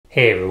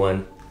Hey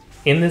everyone,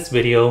 in this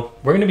video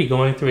we're going to be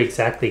going through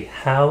exactly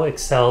how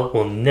Excel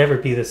will never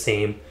be the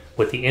same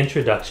with the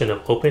introduction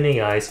of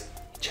OpenAI's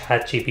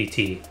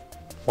ChatGPT.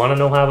 Want to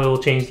know how it will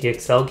change the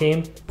Excel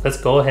game? Let's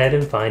go ahead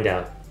and find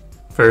out.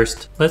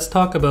 First, let's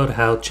talk about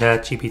how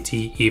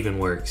ChatGPT even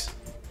works.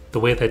 The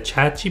way that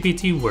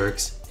ChatGPT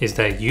works is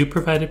that you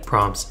provided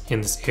prompts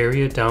in this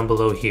area down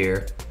below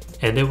here,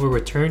 and it will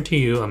return to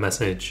you a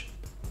message.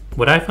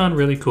 What I found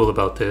really cool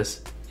about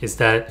this is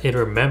that it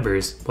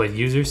remembers what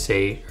users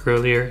say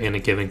earlier in a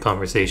given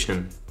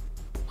conversation.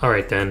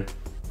 Alright then,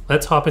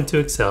 let's hop into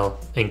Excel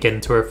and get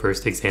into our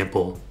first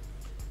example.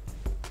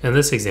 In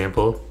this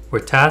example, we're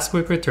tasked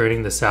with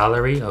returning the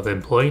salary of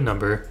employee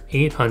number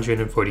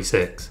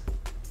 846.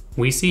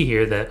 We see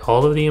here that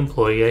all of the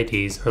employee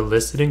IDs are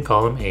listed in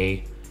column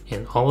A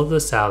and all of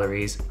the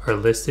salaries are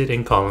listed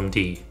in column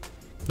D.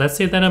 Let's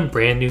say that I'm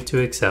brand new to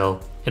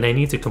Excel and I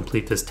need to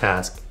complete this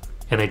task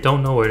and I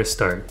don't know where to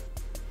start.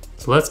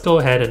 So let's go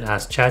ahead and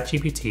ask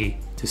ChatGPT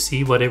to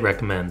see what it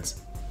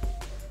recommends.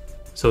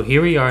 So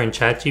here we are in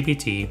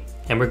ChatGPT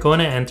and we're going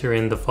to enter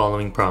in the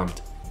following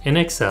prompt. In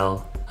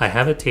Excel, I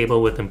have a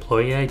table with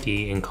employee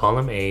ID in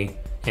column A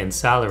and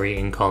salary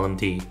in column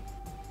D.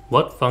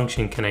 What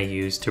function can I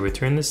use to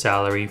return the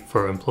salary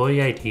for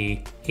employee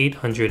ID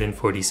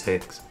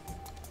 846?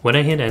 When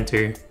I hit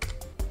enter,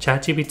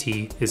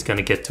 ChatGPT is going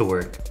to get to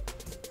work.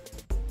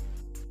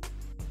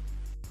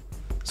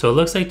 So it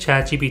looks like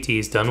ChatGPT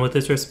is done with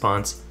its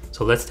response,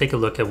 so let's take a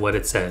look at what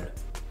it said.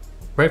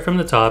 Right from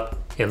the top,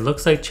 it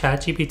looks like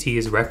ChatGPT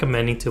is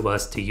recommending to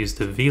us to use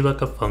the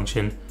VLOOKUP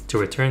function to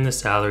return the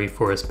salary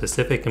for a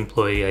specific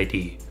employee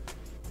ID.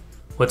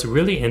 What's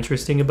really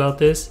interesting about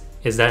this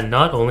is that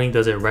not only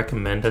does it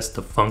recommend us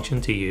the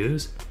function to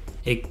use,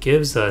 it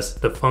gives us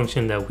the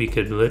function that we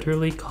could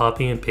literally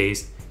copy and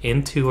paste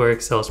into our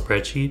Excel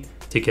spreadsheet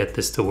to get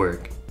this to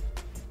work.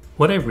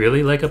 What I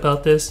really like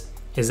about this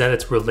is that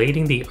it's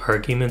relating the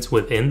arguments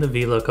within the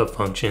VLOOKUP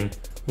function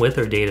with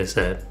our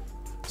dataset.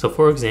 So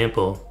for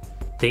example,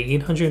 the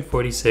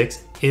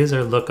 846 is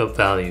our lookup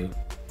value.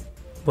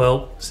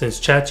 Well, since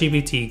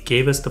ChatGPT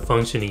gave us the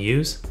function to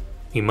use,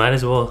 we might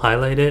as well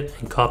highlight it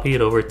and copy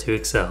it over to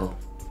Excel.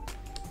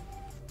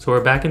 So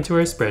we're back into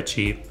our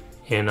spreadsheet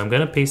and I'm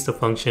going to paste the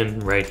function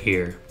right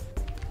here.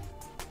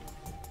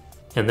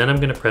 And then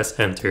I'm going to press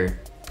enter.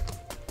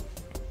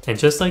 And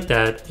just like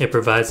that, it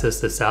provides us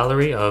the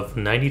salary of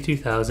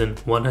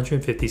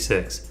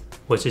 $92,156,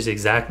 which is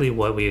exactly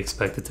what we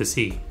expected to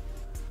see.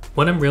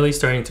 What I'm really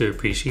starting to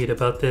appreciate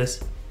about this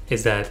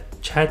is that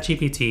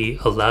ChatGPT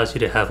allows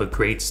you to have a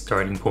great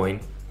starting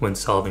point when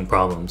solving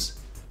problems.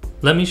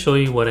 Let me show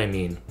you what I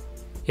mean.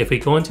 If we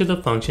go into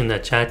the function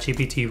that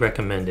ChatGPT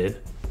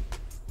recommended,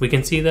 we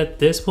can see that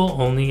this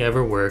will only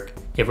ever work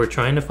if we're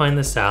trying to find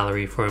the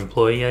salary for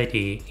employee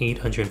ID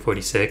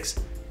 846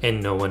 and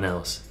no one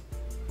else.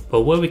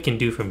 But what we can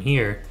do from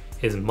here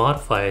is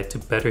modify it to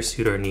better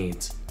suit our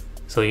needs.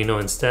 So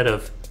instead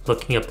of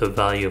looking up the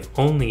value of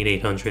only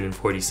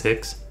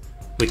 846,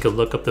 we could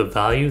look up the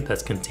value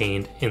that's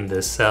contained in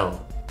this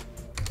cell.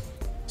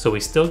 So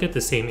we still get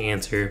the same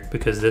answer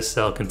because this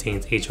cell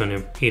contains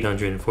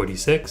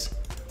 846,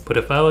 but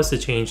if I was to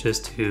change this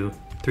to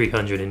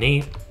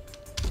 308,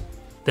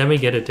 then we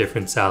get a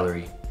different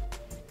salary.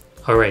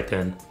 Alright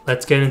then,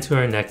 let's get into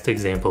our next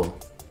example.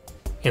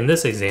 In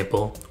this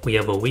example, we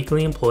have a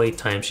weekly employee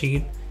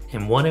timesheet,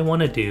 and what I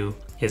want to do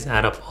is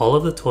add up all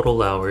of the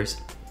total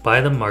hours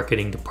by the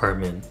marketing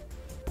department.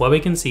 What we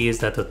can see is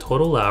that the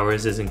total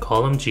hours is in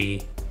column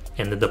G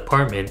and the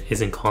department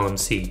is in column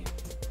C.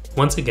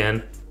 Once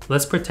again,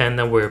 let's pretend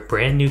that we're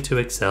brand new to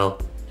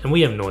Excel and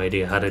we have no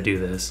idea how to do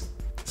this.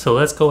 So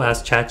let's go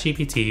ask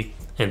ChatGPT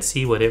and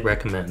see what it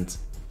recommends.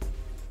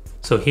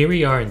 So here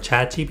we are in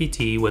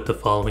ChatGPT with the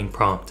following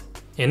prompt.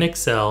 In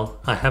Excel,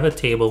 I have a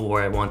table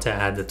where I want to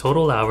add the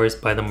total hours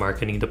by the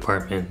marketing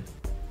department.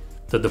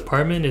 The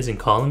department is in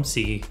column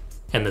C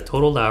and the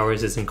total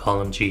hours is in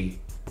column G.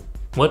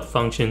 What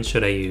function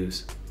should I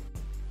use?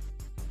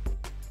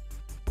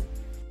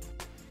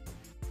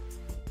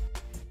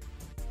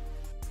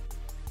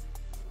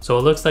 So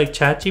it looks like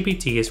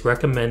ChatGPT is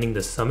recommending the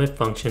SUMIF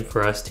function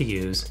for us to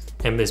use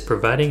and is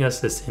providing us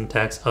the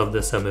syntax of the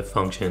SUMIF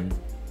function.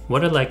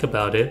 What I like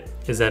about it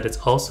is that it's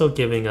also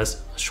giving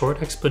us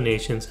short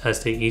explanations as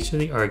to each of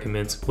the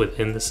arguments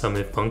within the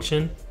SUMIF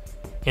function.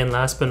 And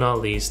last but not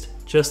least,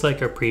 just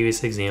like our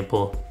previous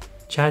example,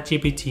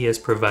 ChatGPT has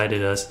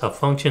provided us a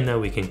function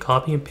that we can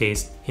copy and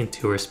paste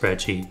into our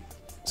spreadsheet.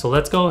 So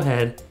let's go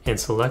ahead and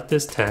select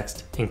this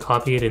text and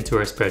copy it into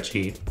our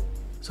spreadsheet.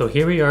 So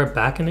here we are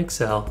back in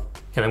Excel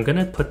and I'm going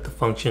to put the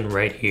function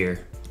right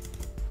here.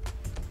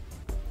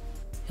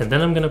 And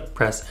then I'm going to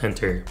press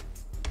enter.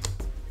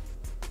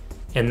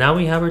 And now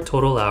we have our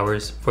total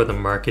hours for the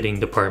marketing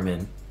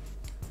department.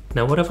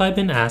 Now what if I've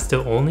been asked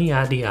to only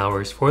add the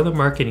hours for the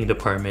marketing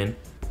department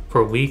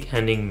for week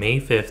ending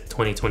May 5th,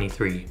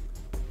 2023?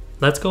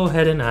 Let's go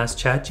ahead and ask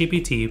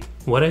ChatGPT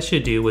what I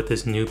should do with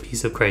this new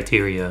piece of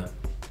criteria.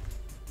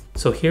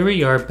 So here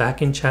we are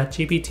back in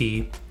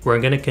ChatGPT, where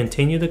I'm going to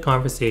continue the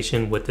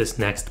conversation with this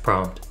next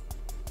prompt.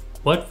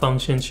 What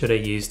function should I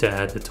use to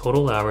add the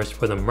total hours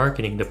for the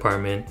marketing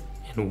department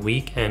in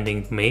week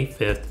ending May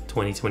 5th,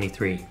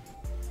 2023?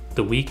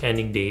 The week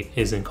ending date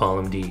is in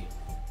column D.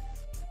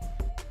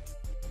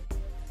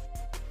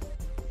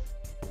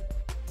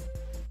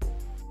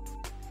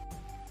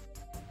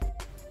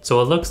 So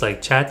it looks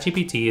like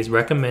ChatGPT is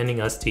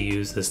recommending us to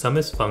use the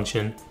SUMIF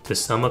function to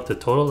sum up the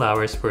total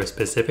hours for a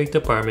specific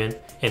department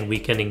and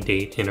week ending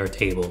date in our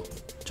table.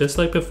 Just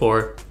like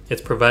before,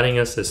 it's providing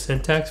us the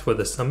syntax for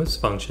the SUMIF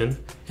function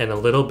and a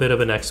little bit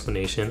of an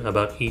explanation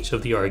about each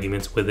of the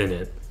arguments within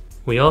it.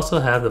 We also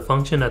have the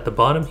function at the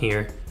bottom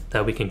here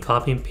that we can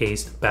copy and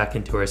paste back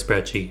into our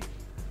spreadsheet.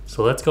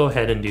 So let's go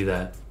ahead and do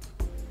that.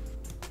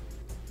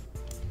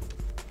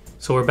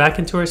 So we're back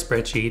into our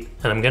spreadsheet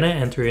and I'm going to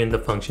enter in the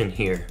function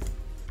here.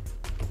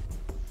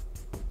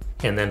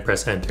 And then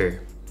press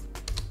enter.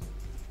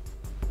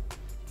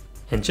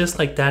 And just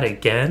like that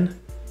again,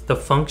 the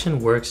function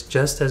works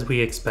just as we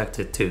expect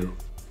it to.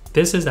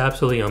 This is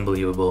absolutely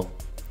unbelievable.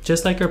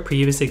 Just like our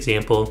previous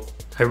example,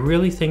 I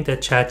really think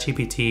that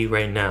ChatGPT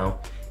right now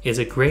is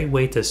a great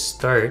way to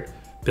start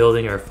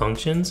building our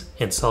functions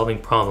and solving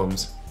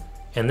problems.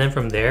 And then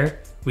from there,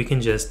 we can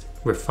just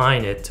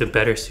refine it to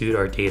better suit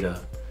our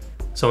data.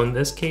 So in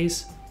this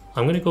case,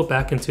 I'm going to go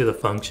back into the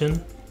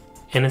function,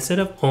 and instead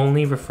of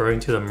only referring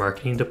to the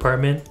marketing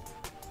department,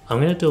 I'm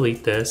going to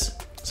delete this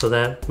so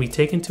that we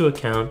take into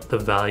account the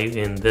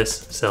value in this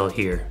cell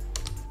here.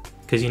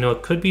 Because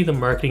it could be the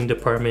marketing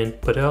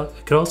department, but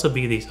it could also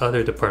be these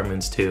other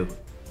departments too.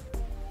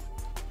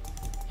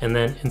 And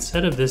then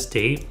instead of this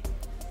date,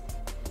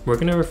 we're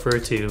going to refer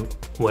to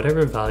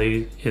whatever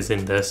value is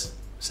in this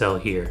cell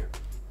here.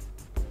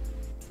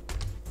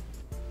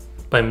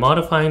 By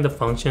modifying the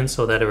function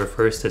so that it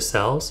refers to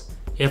cells,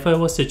 if I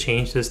was to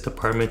change this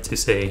department to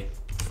say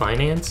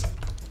finance,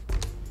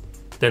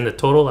 then the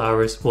total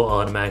hours will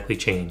automatically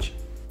change.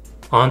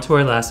 On to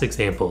our last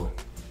example.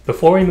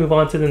 Before we move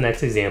on to the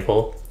next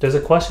example, there's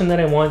a question that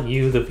I want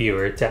you, the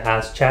viewer, to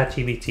ask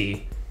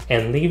ChatGPT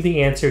and leave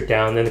the answer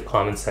down in the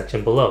comments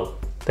section below.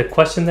 The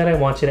question that I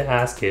want you to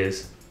ask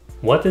is,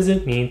 what does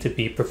it mean to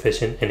be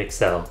proficient in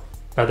Excel?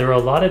 Now there are a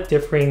lot of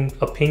differing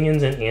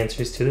opinions and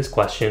answers to this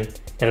question,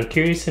 and I'm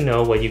curious to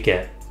know what you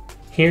get.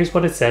 Here's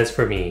what it says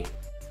for me.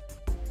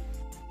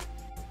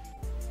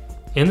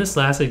 In this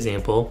last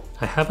example,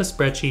 I have a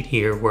spreadsheet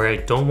here where I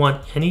don't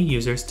want any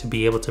users to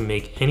be able to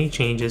make any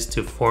changes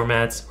to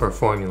formats or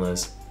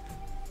formulas.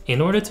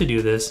 In order to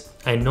do this,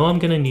 I know I'm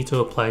going to need to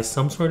apply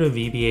some sort of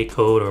VBA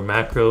code or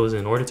macros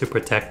in order to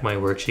protect my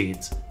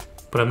worksheets,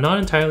 but I'm not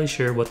entirely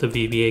sure what the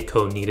VBA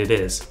code needed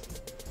is.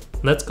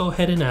 Let's go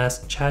ahead and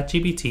ask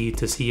ChatGPT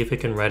to see if it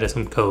can write us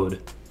some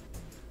code.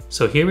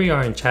 So here we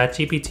are in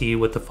ChatGPT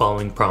with the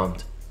following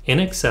prompt.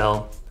 In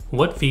Excel,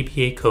 what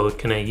VBA code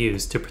can I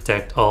use to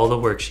protect all the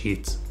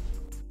worksheets?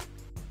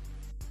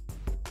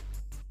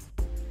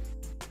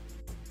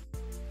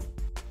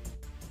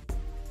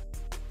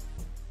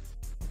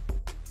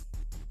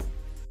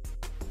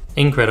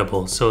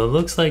 Incredible, so it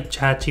looks like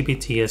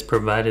ChatGPT has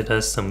provided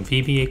us some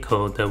VBA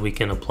code that we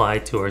can apply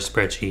to our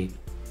spreadsheet.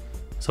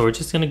 So we're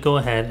just going to go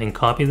ahead and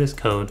copy this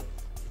code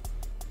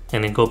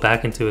and then go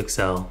back into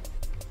Excel.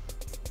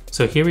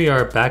 So here we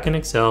are back in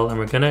Excel and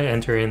we're going to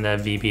enter in that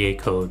VBA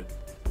code.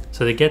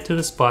 So to get to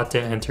the spot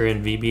to enter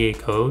in VBA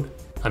code,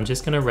 I'm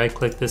just going to right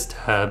click this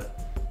tab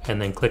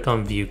and then click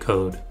on View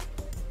Code.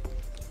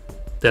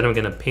 Then I'm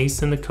going to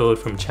paste in the code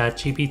from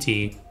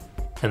ChatGPT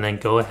and then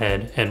go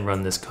ahead and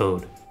run this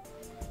code.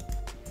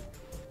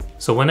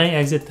 So when I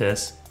exit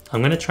this,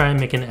 I'm going to try and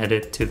make an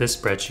edit to this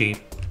spreadsheet,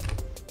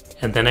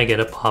 and then I get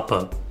a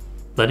pop-up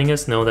letting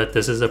us know that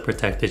this is a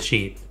protected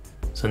sheet.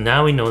 So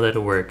now we know that it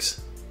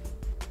works.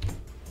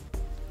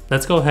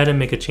 Let's go ahead and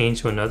make a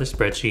change to another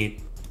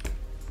spreadsheet,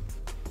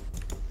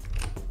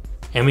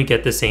 and we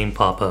get the same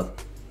pop-up.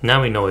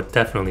 Now we know it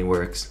definitely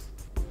works.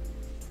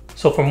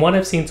 So from what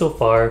I've seen so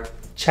far,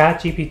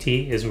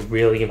 ChatGPT is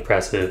really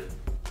impressive.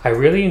 I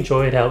really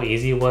enjoyed how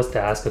easy it was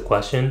to ask a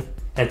question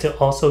and to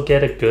also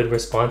get a good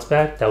response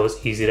back that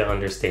was easy to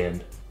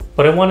understand.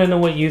 But I want to know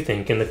what you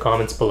think in the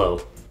comments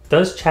below.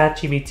 Does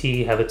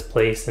ChatGPT have its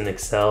place in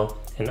Excel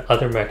and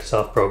other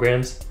Microsoft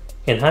programs?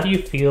 And how do you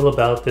feel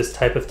about this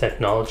type of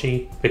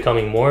technology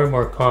becoming more and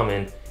more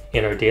common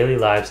in our daily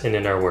lives and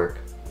in our work?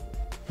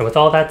 And with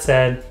all that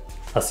said,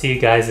 I'll see you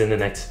guys in the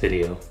next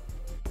video.